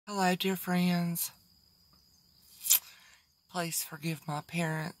Hello, dear friends. Please forgive my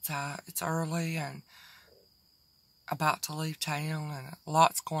parents. It's early and about to leave town, and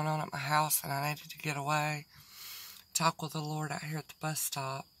lots going on at my house, and I needed to get away. Talk with the Lord out here at the bus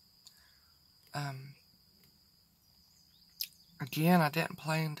stop. Again, I didn't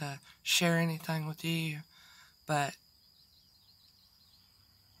plan to share anything with you, but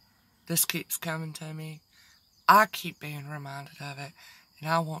this keeps coming to me. I keep being reminded of it, and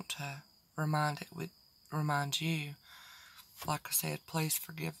I want to remind you. Like I said, please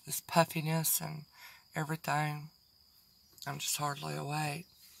forgive this puffiness and everything. I'm just hardly awake.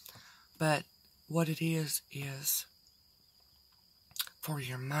 But what it is for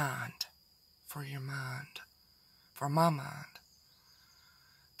your mind, for my mind.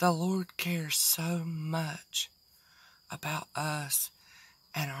 The Lord cares so much about us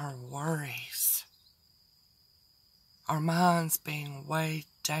and our worries. Our minds being weighed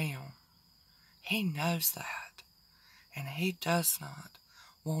down. He knows that. And He does not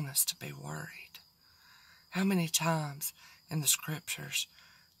want us to be worried. How many times in the scriptures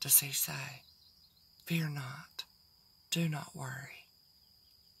does He say, "Fear not, do not worry"?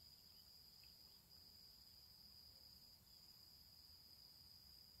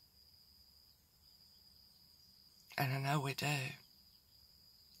 And I know we do.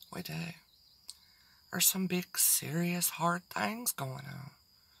 We do. There's some big, serious, hard things going on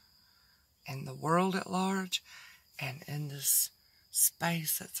in the world at large and in this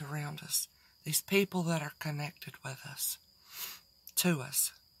space that's around us. These people that are connected with us, to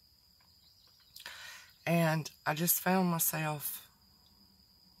us. And I just found myself,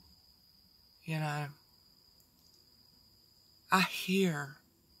 I hear,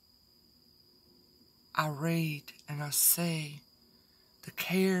 I read, and I see the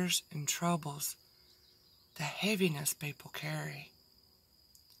cares and troubles, the heaviness people carry,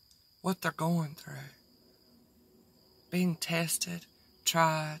 what they're going through, being tested,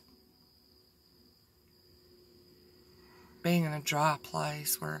 tried, being in a dry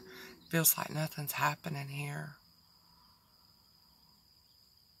place where it feels like nothing's happening here.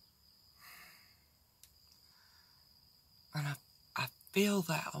 And I feel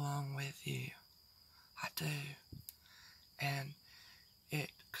that along with you. I do. And it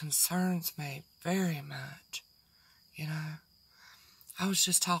concerns me very much. I was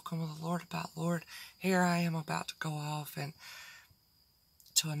just talking with the Lord about, Lord, here I am about to go off and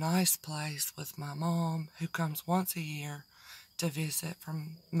to a nice place with my mom, who comes once a year to visit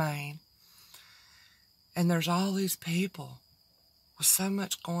from Maine. And there's all these people with so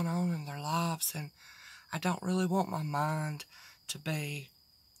much going on in their lives, and I don't really want my mind to be,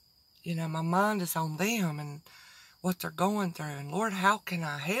 my mind is on them and what they're going through. And Lord, how can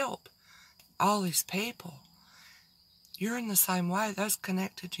I help all these people? You're in the same way. Those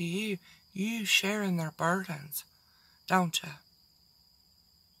connected to you, you sharing their burdens, don't you?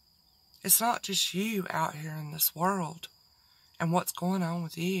 It's not just you out here in this world and what's going on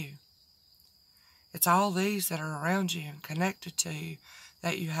with you. It's all these that are around you and connected to you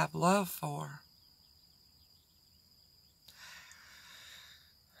that you have love for.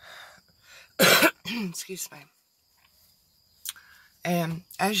 Excuse me. And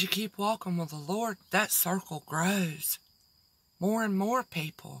as you keep walking with the Lord, that circle grows. More and more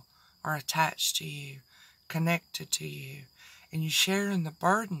people are attached to you, connected to you, and you share in the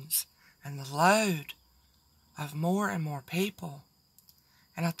burdens and the load of more and more people.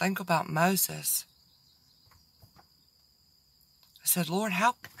 And I think about Moses. I said, Lord,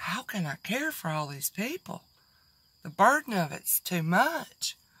 how can I care for all these people? The burden of it's too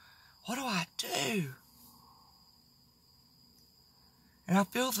much. What do I do? And I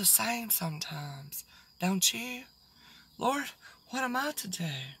feel the same sometimes, don't you? Lord, what am I to do?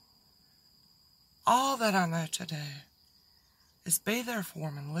 All that I know to do is be there for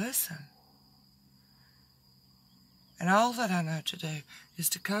them and listen. And all that I know to do is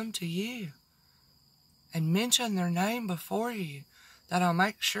to come to you and mention their name before you, that I'll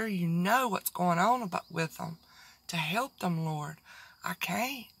make sure you know what's going on with them, to help them, Lord. I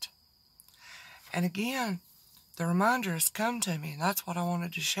can't. And again, the reminder has come to me, and that's what I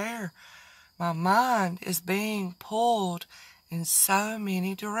wanted to share. My mind is being pulled in so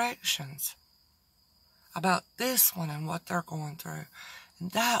many directions about this one and what they're going through,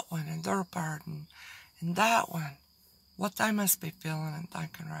 and that one and their burden, and that one, what they must be feeling and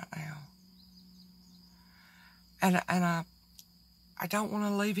thinking right now. And I don't want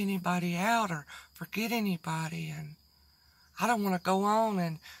to leave anybody out or forget anybody, and I don't want to go on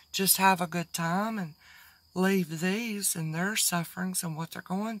and just have a good time and leave these and their sufferings and what they're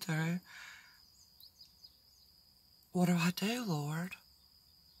going through. What do I do, Lord?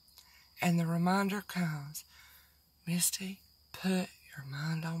 And the reminder comes, Misty, put your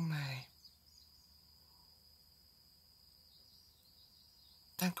mind on me.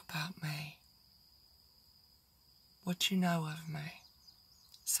 Think about me. What you know of me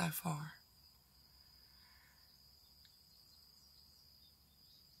so far.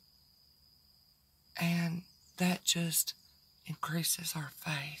 And that just increases our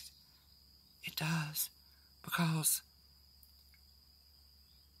faith. It does. Because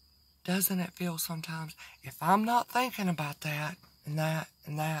doesn't it feel sometimes, if I'm not thinking about that and that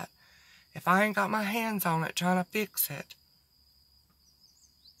and that, if I ain't got my hands on it trying to fix it,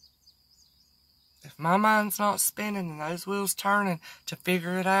 if my mind's not spinning and those wheels turning to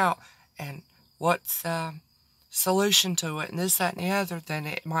figure it out and what's the solution to it and this, that, and the other, then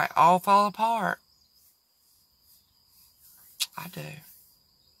it might all fall apart. I do.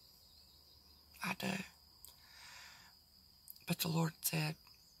 I do. But the Lord said,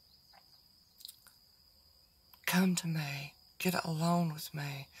 come to me. Get alone with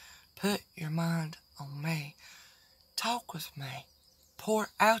me. Put your mind on me. Talk with me. Pour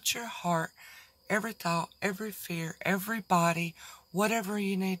out your heart, every thought, every fear, every body, whatever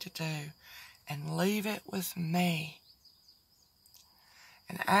you need to do, and leave it with me.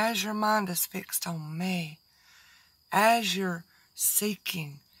 And as your mind is fixed on me, as you're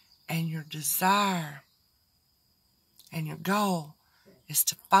seeking and your desire and your goal is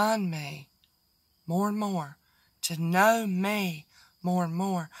to find me more and more, to know me more and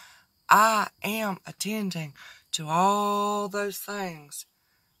more, I am attending to all those things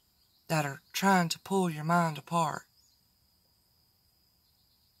that are trying to pull your mind apart.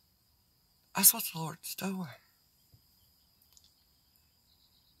 That's what the Lord's doing.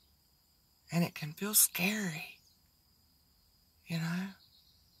 And it can feel scary, you know.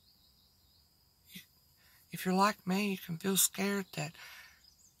 If you're like me, you can feel scared that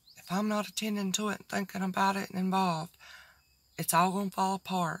if I'm not attending to it and thinking about it and involved, it's all going to fall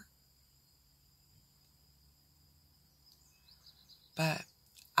apart. But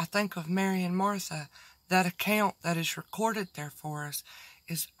I think of Mary and Martha, that account that is recorded there for us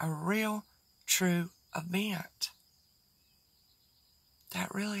is a real, true event.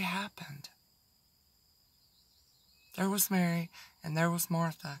 That really happened. There was Mary and there was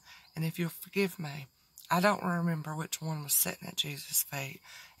Martha. And if you'll forgive me, I don't remember which one was sitting at Jesus' feet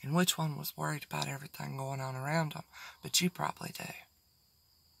and which one was worried about everything going on around them, but you probably do.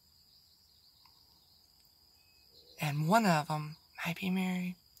 And one of them, maybe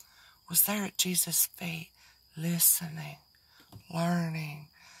Mary, was there at Jesus' feet, listening, learning,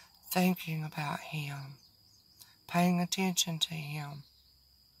 thinking about him, paying attention to him.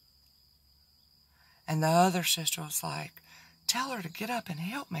 And the other sister was like, tell her to get up and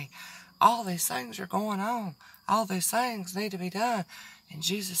help me. All these things are going on. All these things need to be done. And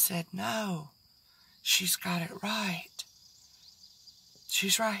Jesus said, no, she's got it right.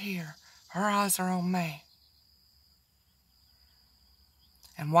 She's right here. Her eyes are on me.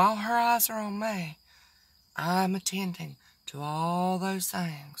 And while her eyes are on me, I'm attending to all those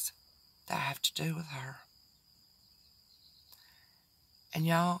things that have to do with her. And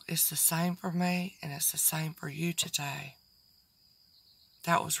y'all, it's the same for me and it's the same for you today.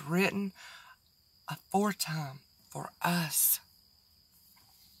 That was written aforetime for us.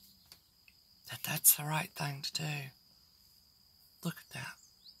 That's the right thing to do. Look at that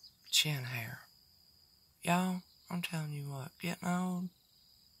chin hair. Y'all, I'm telling you what, getting old.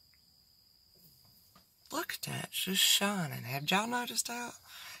 Look at that, it's just shining. Have y'all noticed that?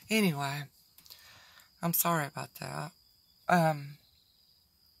 Anyway, I'm sorry about that.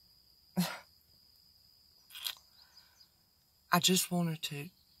 I just wanted to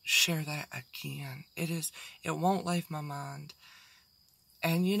share that again. It won't leave my mind.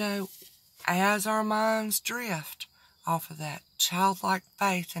 And you know, as our minds drift off of that childlike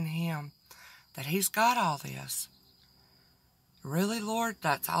faith in him, that he's got all this. Really, Lord,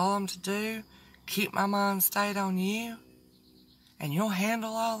 that's all I'm to do? Keep my mind stayed on you? And you'll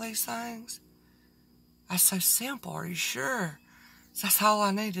handle all these things? That's so simple, are you sure? That's all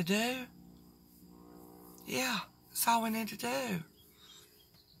I need to do? Yeah, that's all we need to do.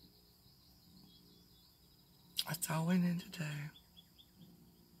 That's all we need to do.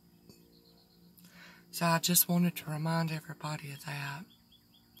 So I just wanted to remind everybody of that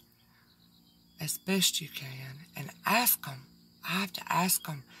as best you can, and ask them. I have to ask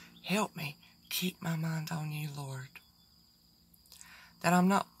them, help me keep my mind on you, Lord. That I'm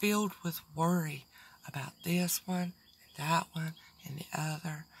not filled with worry about this one, and that one, and the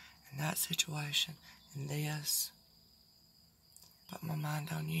other, and that situation, and this. Put my mind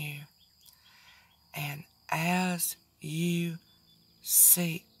on you. And as you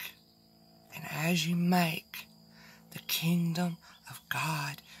seek as you make the kingdom of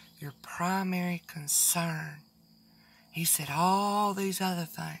God your primary concern, he said all these other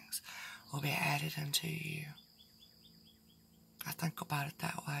things will be added unto you. I think about it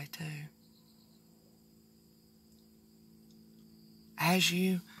that way too. As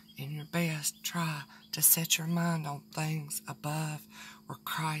you, in your best, try to set your mind on things above where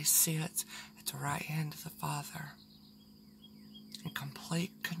Christ sits at the right hand of the Father in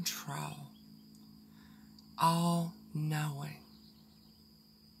complete control, all knowing.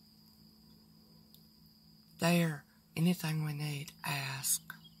 There, anything we need, ask.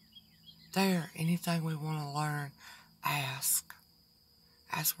 There, anything we want to learn, ask.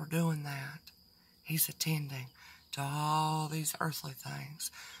 As we're doing that, he's attending to all these earthly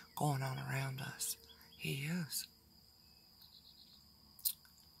things going on around us. He is.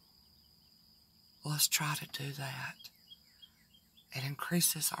 Let's try to do that. It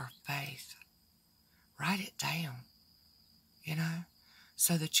increases our faith. Write it down,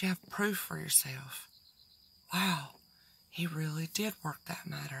 so that you have proof for yourself. Wow, he really did work that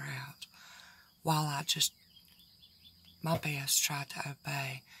matter out. While I just, my best, tried to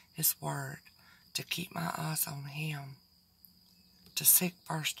obey his word, to keep my eyes on him, to seek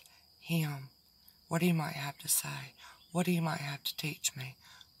first him, what he might have to say, what he might have to teach me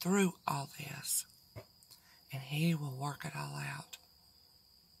through all this. And he will work it all out.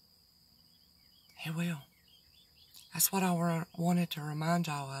 He will. That's what I wanted to remind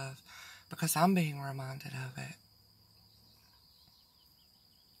y'all of, because I'm being reminded of it.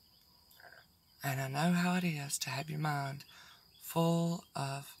 And I know how it is to have your mind full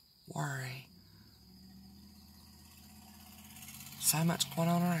of worry. So much going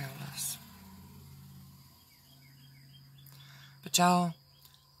on around us. But y'all,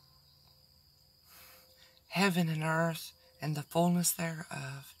 heaven and earth and the fullness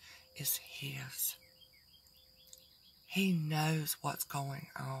thereof is his. He knows what's going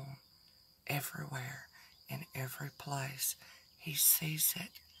on everywhere, in every place. He sees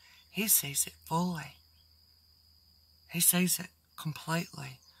it. He sees it fully. He sees it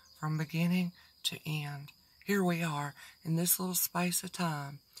completely, from beginning to end. Here we are in this little space of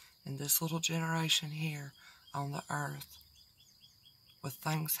time, in this little generation here on the earth, with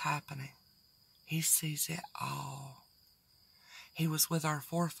things happening. He sees it all. He was with our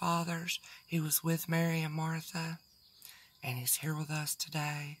forefathers. He was with Mary and Martha. And he's here with us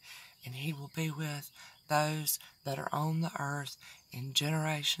today. And he will be with those that are on the earth in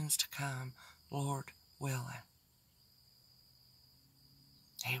generations to come, Lord willing.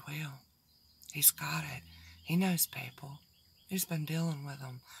 He will. He's got it. He knows people. He's been dealing with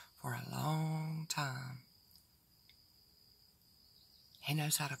them for a long time. He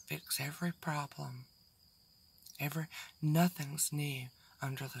knows how to fix every problem. Nothing's new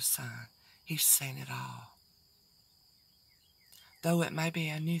under the sun. He's seen it all. Though it may be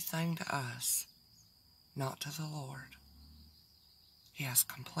a new thing to us, not to the Lord. He has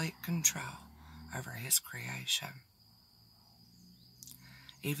complete control over his creation.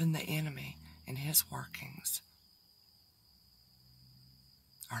 Even the enemy and his workings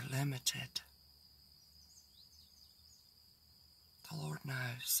are limited. The Lord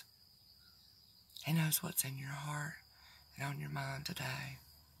knows. He knows what's in your heart and on your mind today.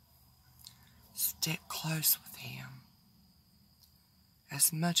 Stick close with him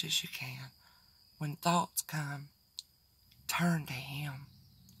as much as you can. When thoughts come, turn to him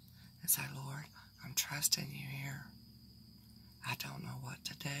and say, Lord, I'm trusting you here. I don't know what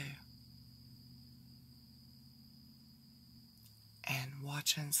to do. And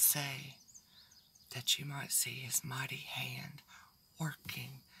watch and see that you might see his mighty hand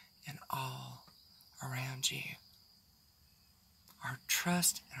working in all around you. Our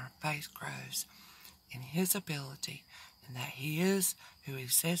trust and our faith grows in his ability, and that he is who he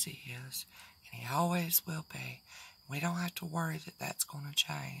says he is, and he always will be. We don't have to worry that that's going to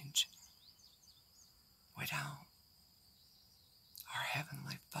change. We don't. Our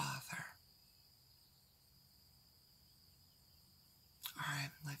Heavenly Father. Our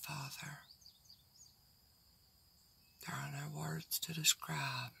Heavenly Father. There are no words to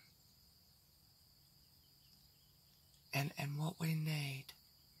describe. And what we need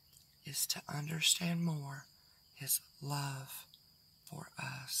is to understand more his love for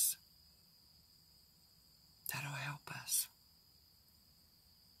us. That'll help us.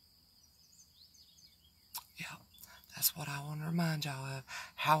 Yep, that's what I want to remind y'all of.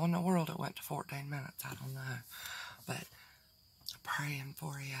 How in the world it went to 14 minutes, I don't know. But I'm praying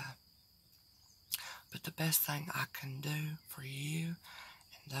for you. But the best thing I can do for you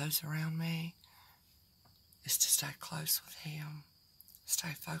and those around me is to stay close with him.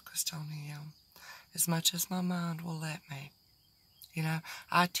 Stay focused on him. as much as my mind will let me. You know,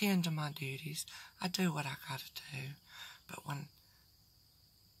 I attend to my duties. I do what I gotta do. But when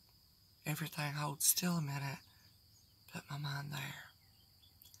everything holds still a minute, put my mind there.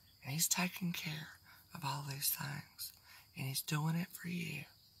 And He's taking care of all these things. And He's doing it for you.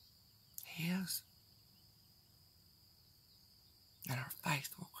 He is. And our faith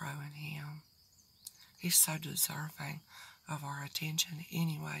will grow in Him. He's so deserving of our attention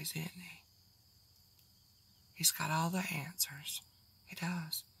anyways, isn't He? He's got all the answers. He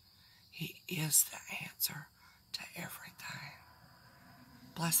does. He is the answer to everything.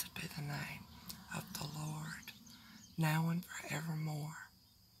 Blessed be the name of the Lord, now and forevermore.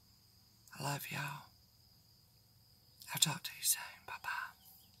 I love y'all. I'll talk to you soon.